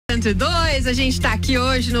102, a gente tá aqui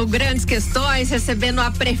hoje no Grandes Questões, recebendo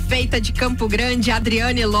a prefeita de Campo Grande,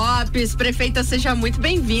 Adriane Lopes. Prefeita, seja muito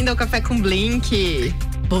bem-vinda ao Café com Blink.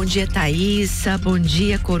 Bom dia, Thaísa, bom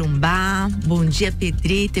dia, Corumbá, bom dia,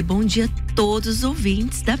 Pedrita, e bom dia a todos os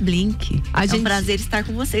ouvintes da Blink. É um prazer estar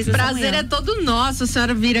com vocês nessa manhã. Prazer é todo nosso a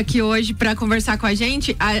senhora vir aqui hoje para conversar com a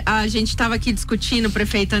gente. A gente estava aqui discutindo,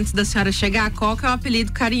 prefeita, antes da senhora chegar, qual que é o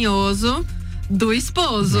apelido carinhoso do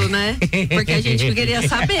esposo, né? Porque a gente queria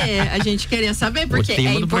saber, porque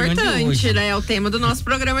é importante, né? É o tema do nosso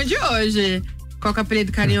programa de hoje. Qual que é o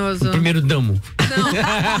apelido carinhoso? O primeiro damo.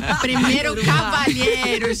 Não, primeiro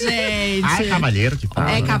cavalheiro, gente. Ah, é cavalheiro que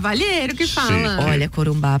fala. É cavalheiro que fala. Olha,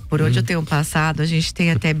 Corumbá, por onde eu tenho passado, a gente tem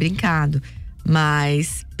até brincado.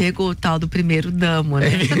 Mas pegou o tal do primeiro damo, né?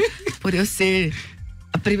 Por eu ser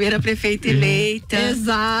a primeira prefeita eleita.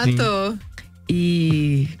 Exato.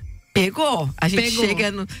 E pegou. A gente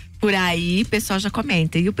chega por aí, o pessoal já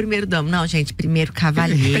comenta. E o primeiro damo? Não, gente, primeiro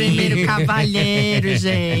cavalheiro. Primeiro cavalheiro,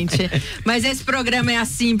 gente. Mas esse programa é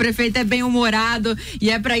assim, prefeito é bem humorado.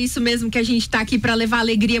 E é pra isso mesmo que a gente tá aqui, pra levar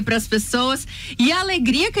alegria pras pessoas. E a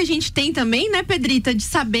alegria que a gente tem também, né, Pedrita, de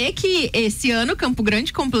saber que esse ano Campo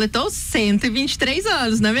Grande completou 123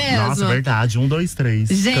 anos, não é mesmo? Nossa, verdade. 1, 2, 3.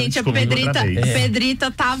 Gente, a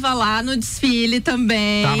Pedrita tava lá no desfile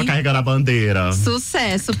também. Tava carregando a bandeira.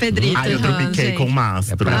 Sucesso, Pedrita. Aí eu tropiquei com o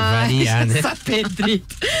mastro. Variar, né? Essa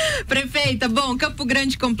Pedrita. Prefeita, bom, Campo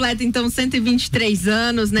Grande completa então 123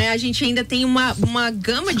 anos, né? A gente ainda tem uma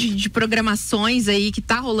gama de programações aí que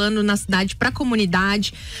tá rolando na cidade pra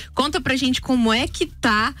comunidade. Conta pra gente como é que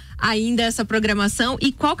tá ainda essa programação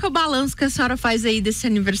e qual que é o balanço que a senhora faz aí desse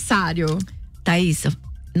aniversário? Thaísa,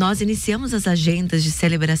 nós iniciamos as agendas de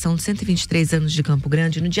celebração de 123 anos de Campo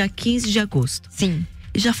Grande no dia 15 de agosto. Sim.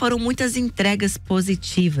 E já foram muitas entregas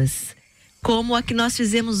positivas, como a que nós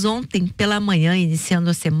fizemos ontem pela manhã, iniciando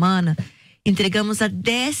a semana. Entregamos a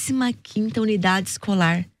 15ª unidade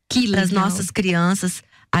escolar para as nossas crianças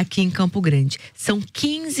aqui em Campo Grande. São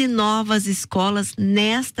 15 novas escolas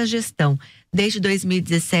nesta gestão. Desde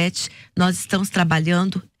 2017, nós estamos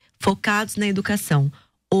trabalhando focados na educação.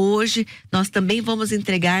 Hoje, nós também vamos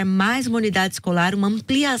entregar mais uma unidade escolar, uma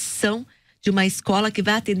ampliação de uma escola que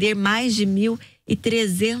vai atender mais de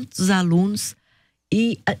 1.300 alunos.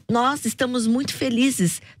 E nós estamos muito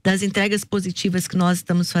felizes das entregas positivas que nós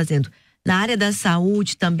estamos fazendo. Na área da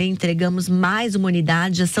saúde também entregamos mais uma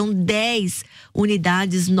unidade, já são 10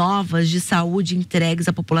 unidades novas de saúde entregues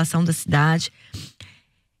à população da cidade.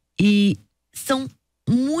 E são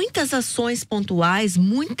muitas ações pontuais,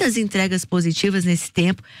 muitas entregas positivas nesse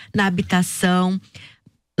tempo, na habitação,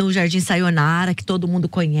 no Jardim Sayonara, que todo mundo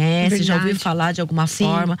conhece, verdade. Já ouviu falar de alguma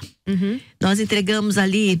forma. Nós entregamos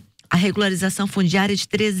ali a regularização fundiária de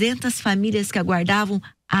 300 famílias que aguardavam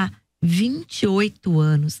há 28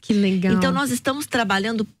 anos. Que legal. Então nós estamos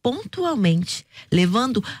trabalhando pontualmente,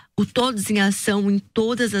 levando o Todos em Ação em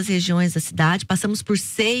todas as regiões da cidade. Passamos por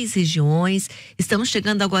 6 regiões, estamos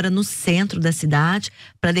chegando agora no centro da cidade,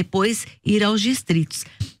 para depois ir aos distritos.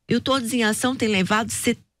 E o Todos em Ação tem levado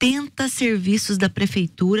 70 serviços da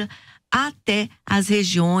prefeitura até as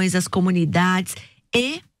regiões, as comunidades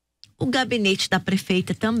e o gabinete da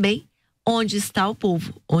prefeita também, onde está o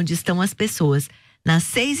povo, onde estão as pessoas. Nas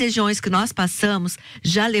 6 regiões que nós passamos,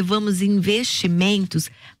 já levamos investimentos,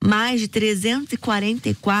 mais de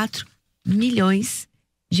 344 milhões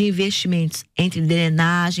de investimentos, entre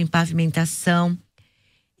drenagem, pavimentação,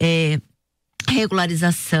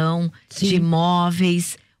 regularização de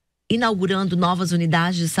imóveis, inaugurando novas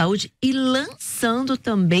unidades de saúde e lançando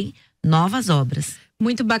também novas obras.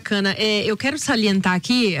 Muito bacana. Eu quero salientar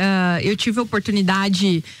aqui, eu tive a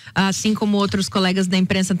oportunidade, assim como outros colegas da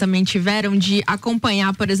imprensa também tiveram, de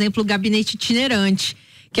acompanhar, por exemplo, o gabinete itinerante,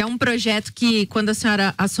 que é um projeto que, quando a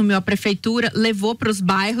senhora assumiu a prefeitura, levou para os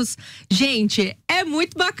bairros. Gente, é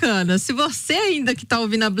muito bacana. Se você ainda que está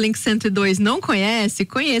ouvindo a Blink 102 não conhece,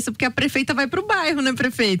 conheça, porque a prefeita vai para o bairro, né,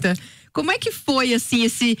 prefeita? Como é que foi, assim,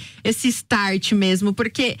 esse start mesmo?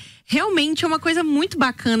 Porque realmente é uma coisa muito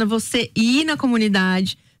bacana você ir na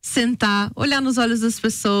comunidade, sentar, olhar nos olhos das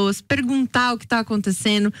pessoas, perguntar o que está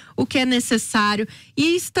acontecendo, o que é necessário.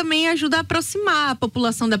 E isso também ajuda a aproximar a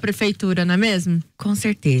população da prefeitura, não é mesmo? Com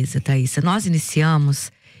certeza, Thaísa. Nós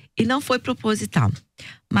iniciamos, e não foi proposital,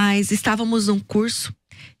 mas estávamos num curso,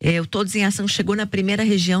 o Todos em Ação chegou na primeira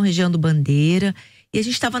região, região do Bandeira, e a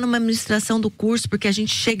gente estava numa administração do curso, porque a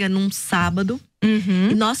gente chega num sábado,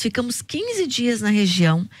 e nós ficamos 15 dias na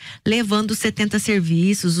região, levando 70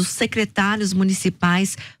 serviços, os secretários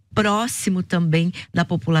municipais próximo também da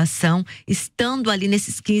população, estando ali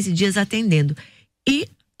nesses 15 dias atendendo. E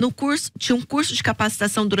no curso, tinha um curso de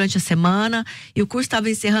capacitação durante a semana, e o curso estava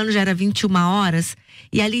encerrando, já era 21 horas,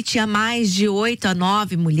 e ali tinha mais de 8 a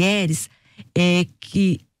 9 mulheres,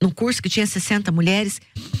 no curso que tinha 60 mulheres,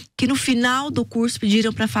 que no final do curso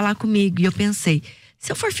pediram para falar comigo. E eu pensei,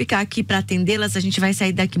 se eu for ficar aqui para atendê-las, a gente vai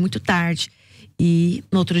sair daqui muito tarde. E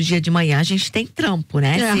no outro dia de manhã a gente tem trampo,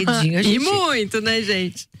 né? Cedinho a gente... E muito, né,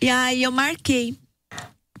 gente? E aí eu marquei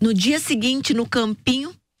no dia seguinte no campinho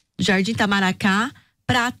do Jardim Itamaracá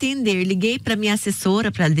para atender. Liguei para minha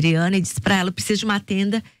assessora, para Adriane, e disse para ela, eu preciso de uma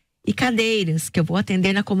tenda e cadeiras que eu vou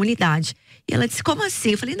atender na comunidade. E ela disse, como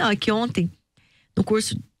assim? Eu falei, não, é que ontem no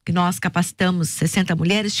curso que nós capacitamos 60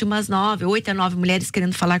 mulheres, tinha umas 8 a 9 mulheres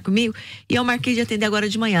querendo falar comigo, e eu marquei de atender agora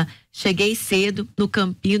de manhã. Cheguei cedo no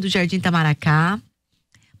campinho do Jardim Itamaracá,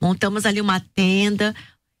 montamos ali uma tenda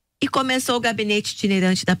e começou o gabinete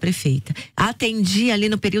itinerante da prefeita. Atendi ali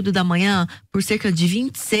no período da manhã por cerca de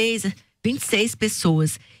 26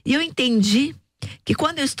 pessoas. E eu entendi que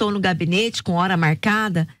quando eu estou no gabinete com hora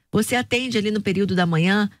marcada, você atende ali no período da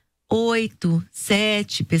manhã 8,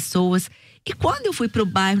 7 pessoas. E quando eu fui para o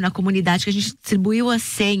bairro, na comunidade, que a gente distribuiu a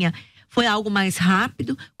senha, foi algo mais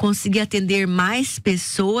rápido, consegui atender mais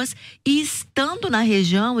pessoas e estando na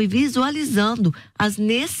região e visualizando as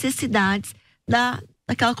necessidades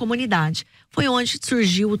daquela comunidade. Foi onde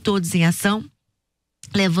surgiu o Todos em Ação,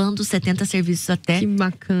 levando 70 serviços até que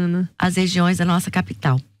bacana. As regiões da nossa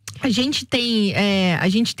capital. A gente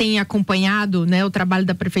tem acompanhado, né, o trabalho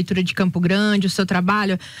da Prefeitura de Campo Grande, o seu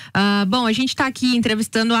trabalho. Bom, a gente está aqui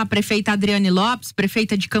entrevistando a prefeita Adriane Lopes,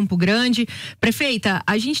 prefeita de Campo Grande. Prefeita,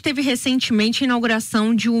 a gente teve recentemente a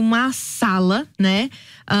inauguração de uma sala, né?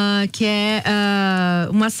 Que é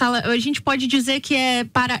uma sala, a gente pode dizer que é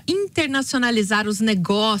para internacionalizar os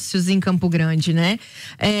negócios em Campo Grande, né?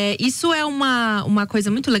 Isso é uma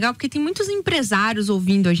coisa muito legal, porque tem muitos empresários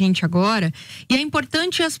ouvindo a gente agora, e é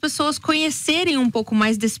importante as pessoas conhecerem um pouco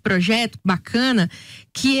mais desse projeto bacana,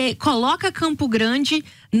 que coloca Campo Grande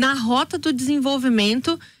na rota do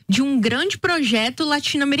desenvolvimento de um grande projeto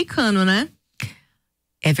latino-americano, né?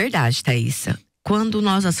 É verdade, Thaísa. Quando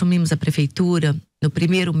nós assumimos a prefeitura, no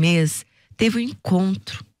primeiro mês, teve um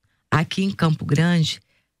encontro aqui em Campo Grande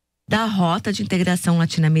da Rota de Integração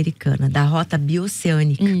Latino-Americana, da Rota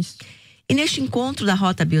Bioceânica. Isso. E neste encontro da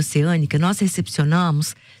Rota Bioceânica, nós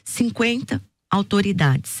recepcionamos 50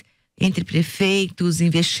 autoridades, entre prefeitos,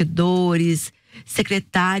 investidores,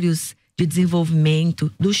 secretários de desenvolvimento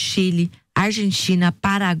do Chile, Argentina,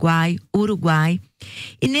 Paraguai, Uruguai.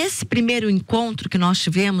 E nesse primeiro encontro que nós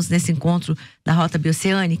tivemos, nesse encontro da Rota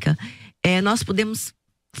Bioceânica, nós pudemos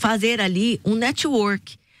fazer ali um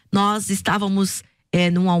network. Nós estávamos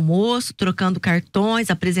num almoço, trocando cartões,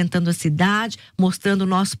 apresentando a cidade, mostrando o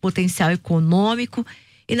nosso potencial econômico.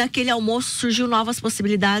 E naquele almoço surgiu novas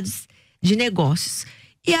possibilidades de negócios.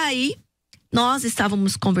 E aí, nós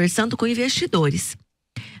estávamos conversando com investidores.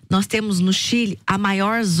 Nós temos no Chile a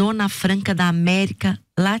maior zona franca da América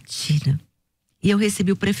Latina. E eu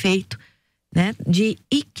recebi o prefeito, né, de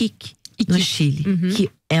Iquique, no Chile,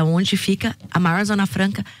 que é onde fica a maior zona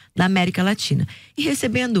franca da América Latina. E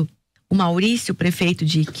recebendo o Maurício, prefeito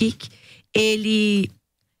de Iquique, ele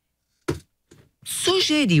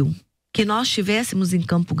sugeriu que nós tivéssemos em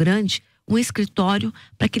Campo Grande um escritório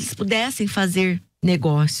para que eles pudessem fazer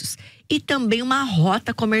negócios. E também uma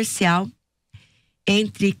rota comercial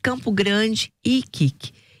entre Campo Grande e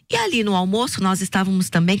Iquique. E ali no almoço nós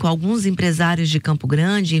estávamos também com alguns empresários de Campo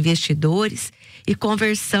Grande, investidores, e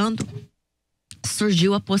conversando,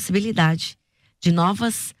 surgiu a possibilidade de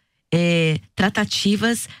novas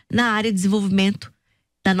tratativas na área de desenvolvimento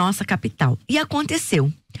da nossa capital. E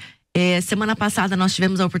aconteceu. Semana passada nós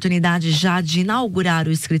tivemos a oportunidade já de inaugurar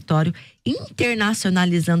o escritório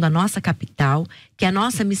internacionalizando a nossa capital, que é a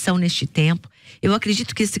nossa missão neste tempo. Eu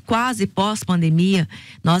acredito que esse quase pós-pandemia,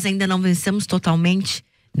 nós ainda não vencemos totalmente,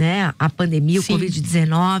 né, a pandemia, Sim. o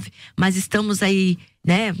Covid-19, mas estamos aí,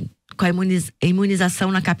 né, com a imunização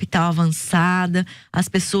na capital avançada. As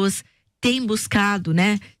pessoas têm buscado,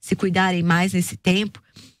 né, se cuidarem mais nesse tempo,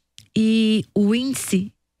 e o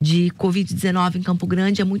índice de Covid-19 em Campo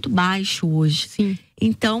Grande é muito baixo hoje. Sim.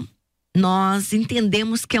 Então, nós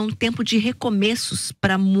entendemos que é um tempo de recomeços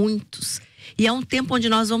para muitos. E é um tempo onde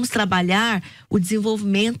nós vamos trabalhar o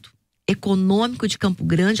desenvolvimento econômico de Campo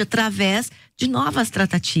Grande através de novas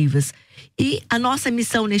tratativas. E a nossa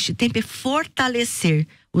missão neste tempo é fortalecer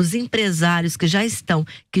os empresários que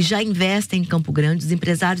já investem em Campo Grande, os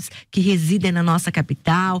empresários que residem na nossa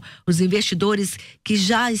capital, os investidores que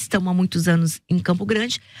já estão há muitos anos em Campo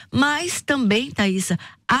Grande, mas também, Thaísa,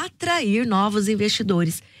 atrair novos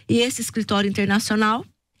investidores. E esse escritório internacional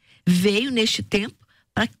veio neste tempo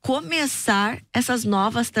para começar essas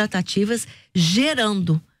novas tratativas,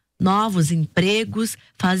 gerando novos empregos,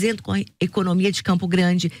 fazendo com que a economia de Campo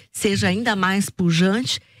Grande seja ainda mais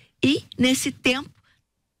pujante e, nesse tempo,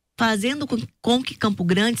 fazendo com que Campo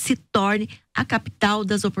Grande se torne a capital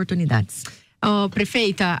das oportunidades.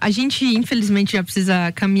 Prefeita, a gente infelizmente já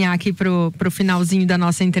precisa caminhar aqui pro finalzinho da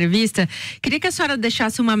nossa entrevista. Queria que a senhora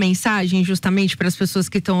deixasse uma mensagem justamente para as pessoas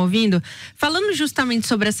que estão ouvindo, falando justamente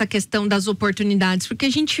sobre essa questão das oportunidades, porque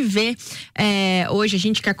a gente vê hoje, a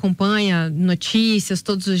gente que acompanha notícias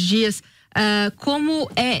todos os dias,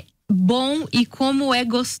 como é bom e como é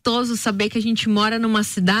gostoso saber que a gente mora numa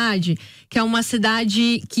cidade que é uma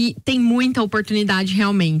cidade que tem muita oportunidade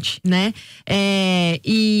realmente, né?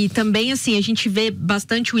 E também, assim, a gente vê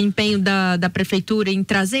bastante o empenho da prefeitura em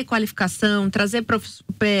trazer qualificação, trazer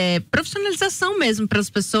profissionalização mesmo para as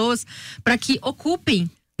pessoas, para que ocupem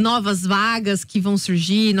novas vagas que vão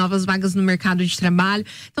surgir, novas vagas no mercado de trabalho.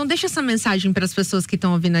 Então, deixa essa mensagem para as pessoas que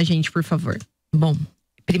estão ouvindo a gente, por favor. Bom,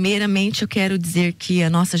 primeiramente, eu quero dizer que a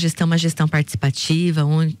nossa gestão é uma gestão participativa,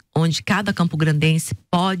 onde cada campograndense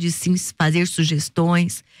pode sim fazer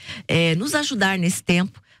sugestões, nos ajudar nesse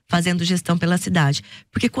tempo, fazendo gestão pela cidade.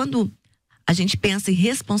 Porque quando a gente pensa em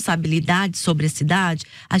responsabilidade sobre a cidade,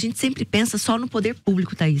 a gente sempre pensa só no poder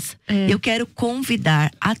público, Thaís. Eu quero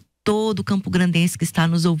convidar a todo campograndense que está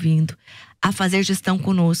nos ouvindo a fazer gestão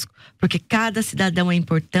conosco, porque cada cidadão é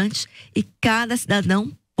importante e cada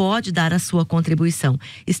cidadão pode dar a sua contribuição.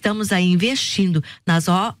 Estamos aí investindo nas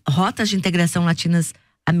rotas de integração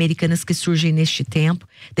latinas-americanas que surgem neste tempo.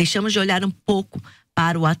 Deixamos de olhar um pouco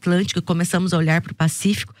para o Atlântico e começamos a olhar para o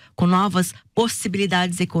Pacífico com novas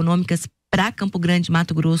possibilidades econômicas para Campo Grande,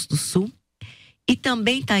 Mato Grosso do Sul. E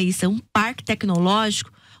também, Thaís, um parque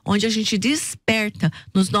tecnológico onde a gente desperta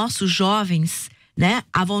nos nossos jovens, né,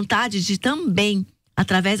 a vontade de também,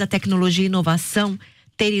 através da tecnologia e inovação,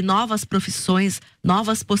 terem novas profissões,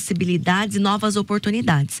 novas possibilidades e novas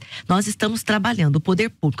oportunidades. Nós estamos trabalhando, o poder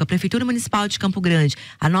público, a Prefeitura Municipal de Campo Grande,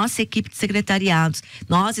 a nossa equipe de secretariados,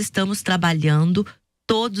 nós estamos trabalhando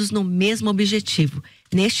todos no mesmo objetivo.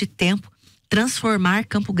 Neste tempo, transformar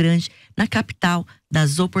Campo Grande na capital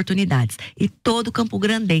das oportunidades. E todo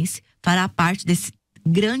campograndense fará parte desse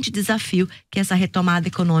grande desafio que é essa retomada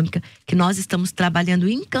econômica que nós estamos trabalhando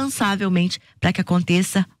incansavelmente para que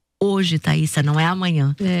aconteça hoje, Thaísa, não é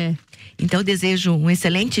amanhã. Então eu desejo um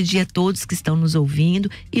excelente dia a todos que estão nos ouvindo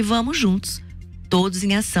e vamos juntos, todos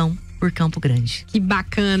em ação por Campo Grande. Que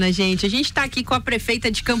bacana, gente. A gente tá aqui com a prefeita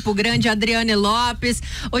de Campo Grande, Adriane Lopes.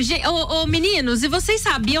 Meninos, e vocês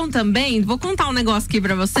sabiam também? Vou contar um negócio aqui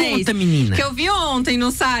pra vocês. Conta, menina. Que eu vi ontem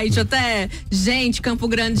no site até. Gente, Campo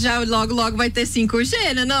Grande já logo vai ter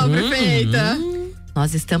 5G, né não, prefeita?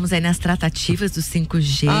 Nós estamos aí nas tratativas do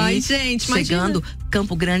 5G. Ai, gente, chegando. Imagina.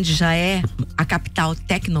 Campo Grande já é a capital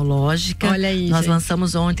tecnológica. Olha aí, Nós gente.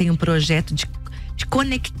 lançamos ontem um projeto de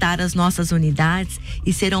conectar as nossas unidades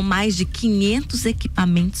e serão mais de 500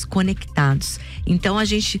 equipamentos conectados. Então a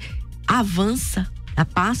gente avança a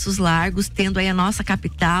passos largos, tendo aí a nossa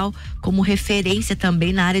capital como referência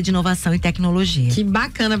também na área de inovação e tecnologia. Que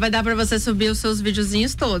bacana, vai dar pra você subir os seus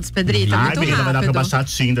videozinhos todos, Pedrita, Ai, muito menina, rápido. vai dar pra baixar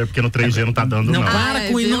Tinder, porque no 3G não tá dando, não. Para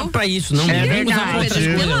com isso pra isso, não. É Vamos verdade. a outra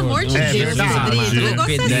escolha. Pelo amor de Deus, verdade. Pedrita, o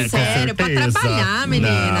negócio é sério, pra trabalhar,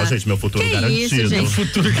 menina. Não, gente, meu futuro garantido. Isso, gente.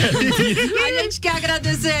 Futuro garantido. A gente quer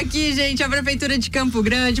agradecer aqui, gente, a Prefeitura de Campo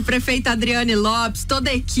Grande, prefeita Adriane Lopes, toda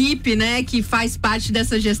a equipe, né, que faz parte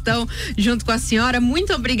dessa gestão junto com a senhora.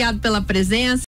 Muito obrigado pela presença.